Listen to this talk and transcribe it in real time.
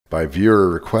By viewer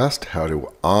request, how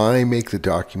do I make the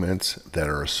documents that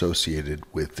are associated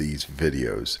with these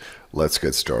videos? Let's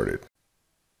get started.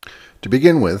 To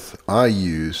begin with, I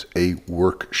use a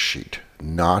worksheet,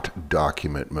 not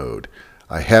document mode.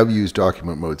 I have used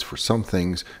document modes for some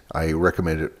things. I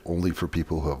recommend it only for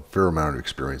people who have a fair amount of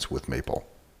experience with Maple.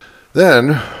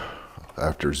 Then,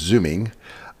 after zooming,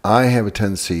 I have a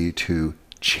tendency to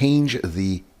change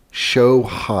the show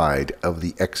hide of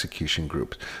the execution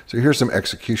groups. So here's some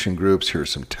execution groups, here's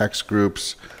some text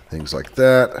groups, things like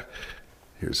that.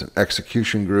 Here's an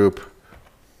execution group.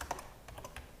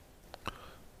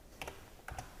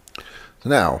 So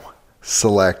now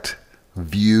select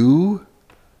View,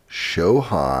 Show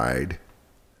Hide,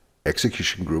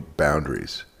 Execution Group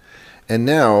Boundaries. And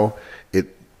now you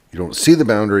don't see the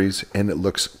boundaries and it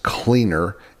looks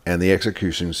cleaner and the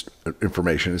execution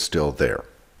information is still there.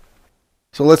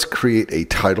 So let's create a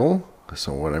title.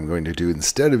 So what I'm going to do,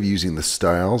 instead of using the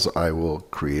styles, I will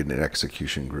create an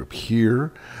execution group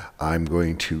here. I'm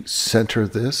going to center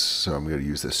this. So I'm going to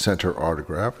use the center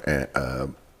autograph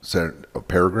and center a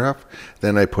paragraph.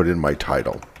 Then I put in my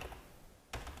title.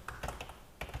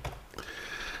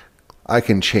 I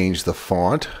can change the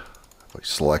font. If I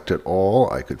select it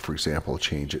all, I could, for example,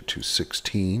 change it to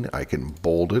 16. I can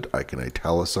bold it. I can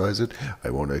italicize it.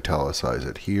 I won't italicize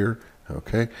it here.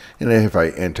 Okay, and if I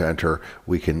enter,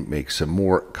 we can make some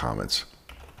more comments.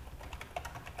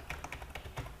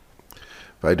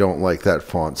 If I don't like that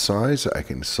font size, I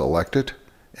can select it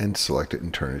and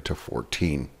turn it to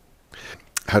 14.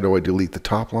 How do I delete the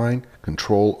top line?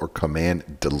 Control or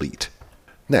Command Delete.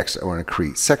 Next, I want to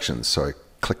create sections, so I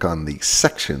click on the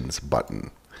Sections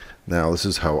button. Now this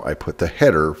is how I put the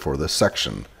header for the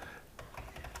section.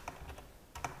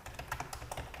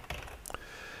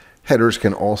 Headers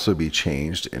can also be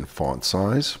changed in font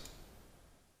size,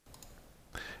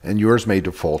 and yours may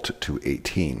default to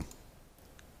 18.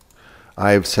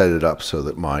 I have set it up so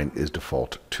that mine is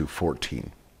default to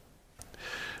 14.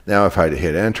 Now if I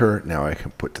hit enter, now I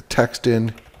can put the text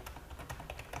in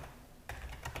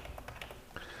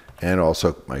and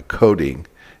also my coding,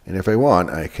 and if I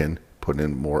want I can put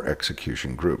in more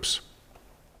execution groups.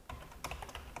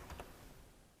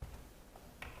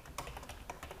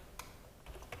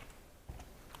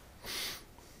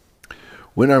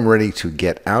 When I'm ready to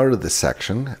get out of the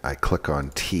section, I click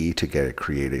on T to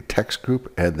create a text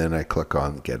group, and then I click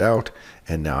on Get Out,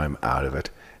 and now I'm out of it,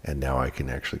 and now I can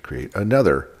actually create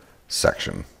another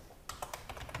section.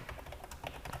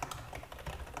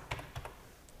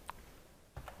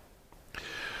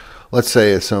 Let's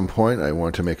say at some point I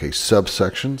want to make a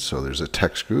subsection, so there's a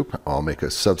text group. I'll make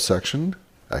a subsection.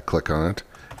 I click on it,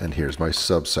 and here's my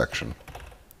subsection.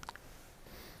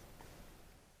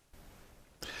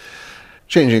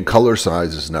 Changing color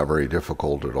size is not very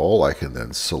difficult at all. I can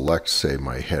then select, say,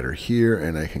 my header here,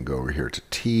 and I can go over here to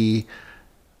T,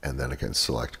 and then I can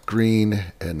select green,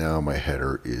 and now my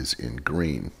header is in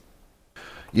green.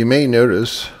 You may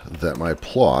notice that my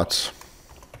plots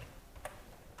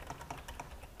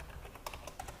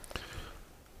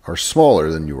are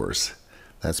smaller than yours.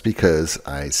 That's because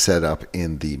I set up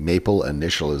in the Maple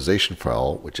initialization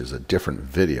file, which is a different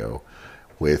video,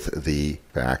 with the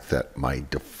fact that my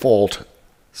default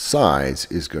size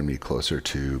is going to be closer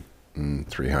to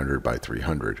 300 by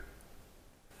 300.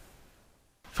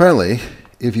 Finally,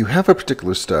 if you have a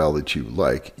particular style that you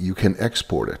like, you can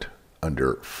export it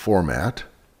under Format,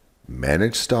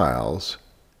 Manage Styles,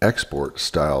 Export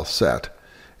Style Set,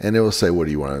 and it will say what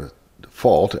do you want to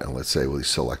default, and let's say we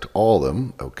select all of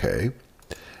them, okay.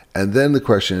 And then the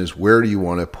question is, where do you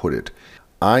want to put it?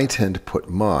 I tend to put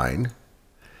mine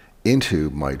into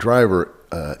my driver,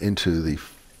 into the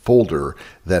folder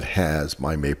that has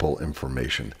my Maple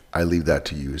information. I leave that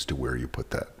to you as to where you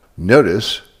put that.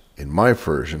 Notice in my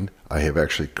version, I have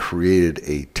actually created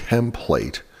a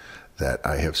template that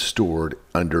I have stored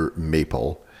under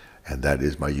Maple, and that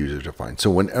is my user defined.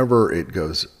 So whenever it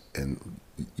goes and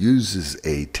uses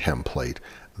a template,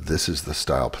 this is the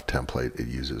style template it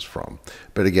uses from.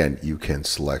 But again, you can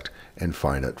select and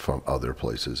find it from other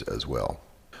places as well.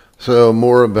 So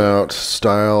more about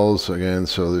styles again.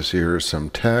 So here's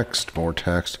some text, more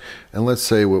text, and let's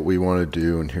say what we want to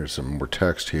do, and here's some more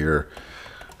text here.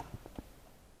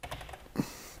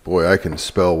 Boy, I can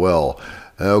spell well.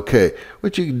 Okay,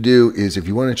 what you can do is if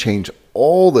you want to change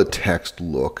all the text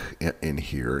look in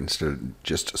here instead of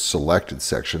just selected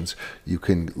sections, you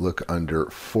can look under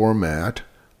Format,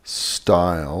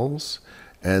 Styles,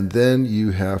 and then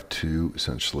you have to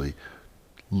essentially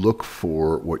look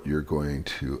for what you're going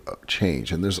to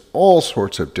change. And there's all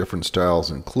sorts of different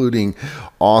styles, including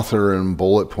author and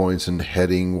bullet points and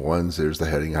heading ones. There's the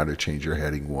heading, how to change your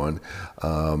heading one,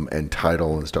 and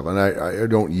title and stuff. And I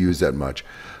don't use that much.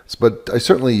 But I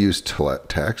certainly use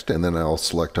text, and then I'll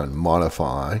select on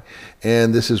modify,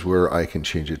 and this is where I can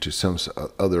change it to some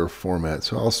other format.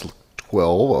 So I'll select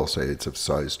 12, I'll say it's of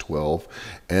size 12,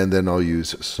 and then I'll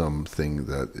use something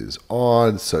that is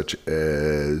odd, such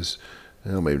as,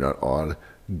 well, maybe not odd,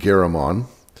 Garamond,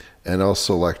 and I'll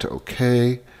select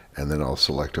OK, and then I'll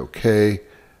select OK,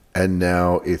 and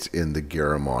now it's in the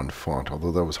Garamond font,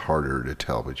 although that was harder to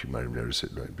tell, but you might have noticed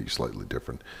it might be slightly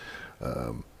different.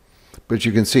 But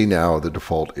you can see now the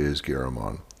default is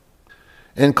Garamond.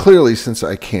 And clearly, since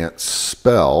I can't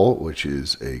spell, which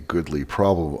is a goodly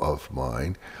problem of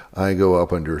mine, I go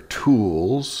up under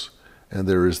Tools, and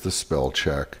there is the spell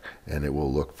check, and it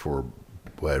will look for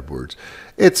bad words.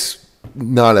 It's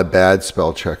not a bad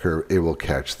spell checker. It will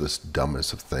catch the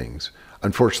dumbest of things.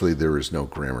 Unfortunately, there is no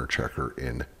grammar checker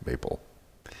in Maple.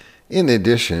 In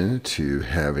addition to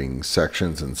having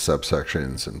sections and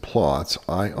subsections and plots,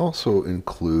 I also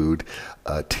include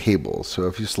tables. So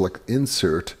if you select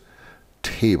Insert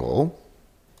Table,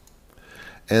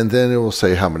 and then it will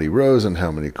say how many rows and how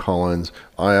many columns.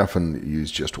 I often use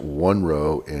just one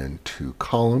row and 2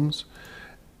 columns.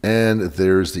 And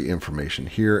there's the information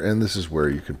here, and this is where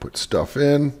you can put stuff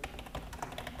in.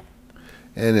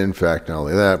 And in fact, not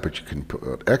only that, but you can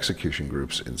put execution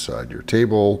groups inside your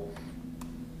table.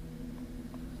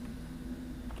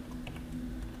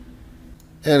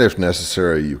 And if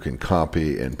necessary, you can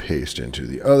copy and paste into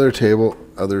the other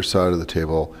side of the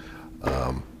table.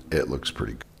 It looks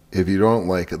pretty good. If you don't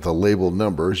like the label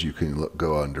numbers, you can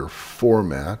go under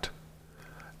Format,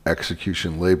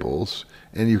 Execution Labels,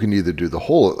 and you can either do the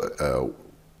whole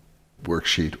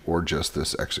worksheet or just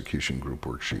this execution group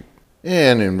worksheet.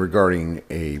 And in regarding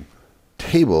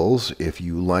tables, if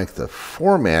you like the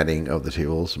formatting of the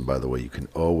tables, and by the way, you can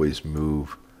always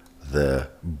move the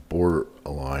border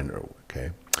line,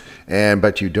 okay,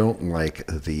 but you don't like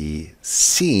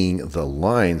seeing the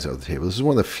lines of the table. This is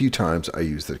one of the few times I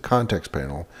use the context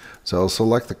panel. So I'll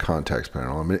select the context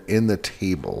panel. I'm in the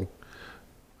table.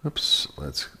 Oops,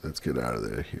 let's get out of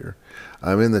there here.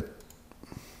 I'm in the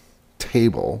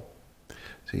table,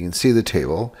 so you can see the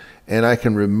table, and I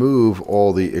can remove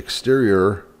all the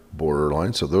exterior border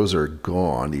lines, so those are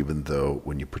gone, even though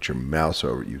when you put your mouse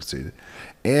over it, you see it.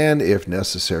 And if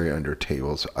necessary, under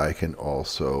tables, I can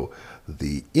also,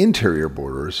 the interior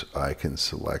borders, I can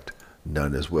select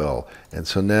none as well. And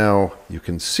so now you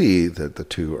can see that the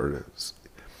two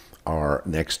are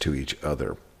next to each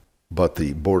other, but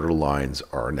the border lines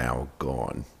are now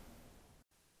gone.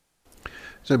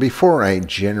 So before I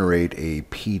generate a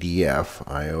PDF,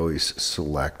 I always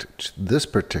select this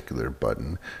particular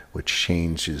button, which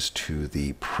changes to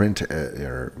the print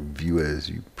or view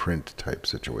as you print type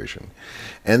situation.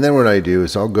 And then what I do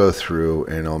is I'll go through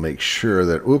and I'll make sure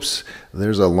that, oops,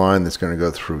 there's a line that's going to go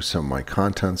through some of my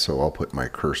content. So I'll put my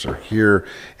cursor here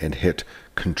and hit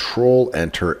Control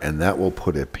Enter, and that will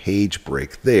put a page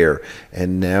break there.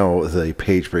 And now the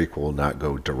page break will not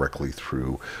go directly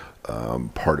through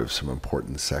part of some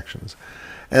important sections.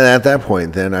 And at that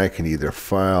point, then I can either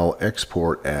file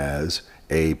export as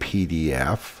a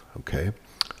PDF, okay,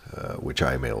 which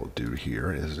I may do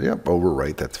here. Is, yep,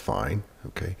 overwrite, that's fine,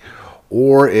 okay.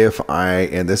 Or if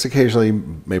and this occasionally,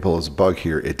 Maple has a bug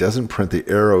here, it doesn't print the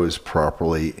arrows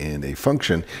properly in a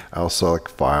function, I'll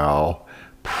select File,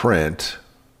 Print.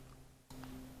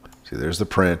 See, there's the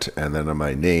print, and then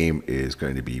my name is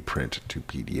going to be Print to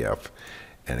PDF.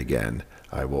 And again,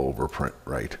 I will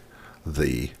overwrite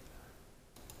the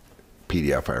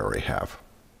PDF I already have.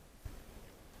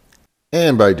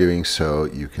 And by doing so,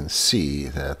 you can see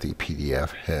that the PDF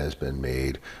has been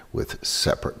made with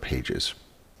separate pages.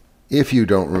 If you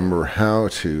don't remember how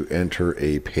to enter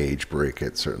a page break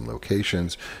at certain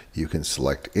locations, you can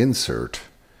select Insert,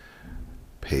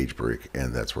 Page Break,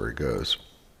 and that's where it goes.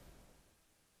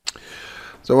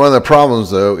 So one of the problems,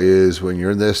 though, is when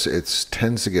you're in this, it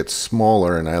tends to get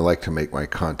smaller, and I like to make my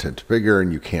content bigger,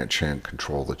 and you can't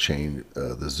control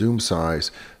the zoom size,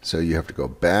 so you have to go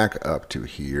back up to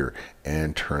here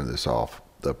and turn this off,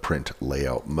 the print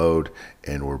layout mode,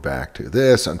 and we're back to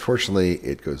this. Unfortunately,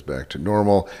 it goes back to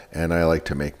normal, and I like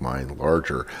to make mine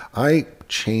larger. I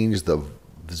change the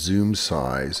zoom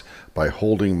size by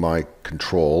holding my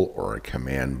Control or a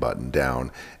Command button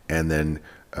down, and then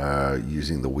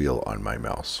using the wheel on my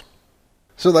mouse.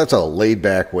 So that's a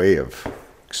laid-back way of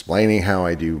explaining how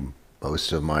I do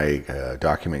most of my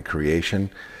document creation.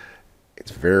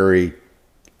 It's very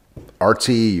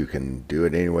artsy. You can do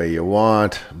it any way you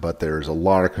want, but there's a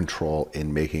lot of control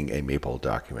in making a Maple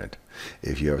document.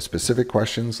 If you have specific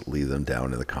questions, leave them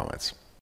down in the comments.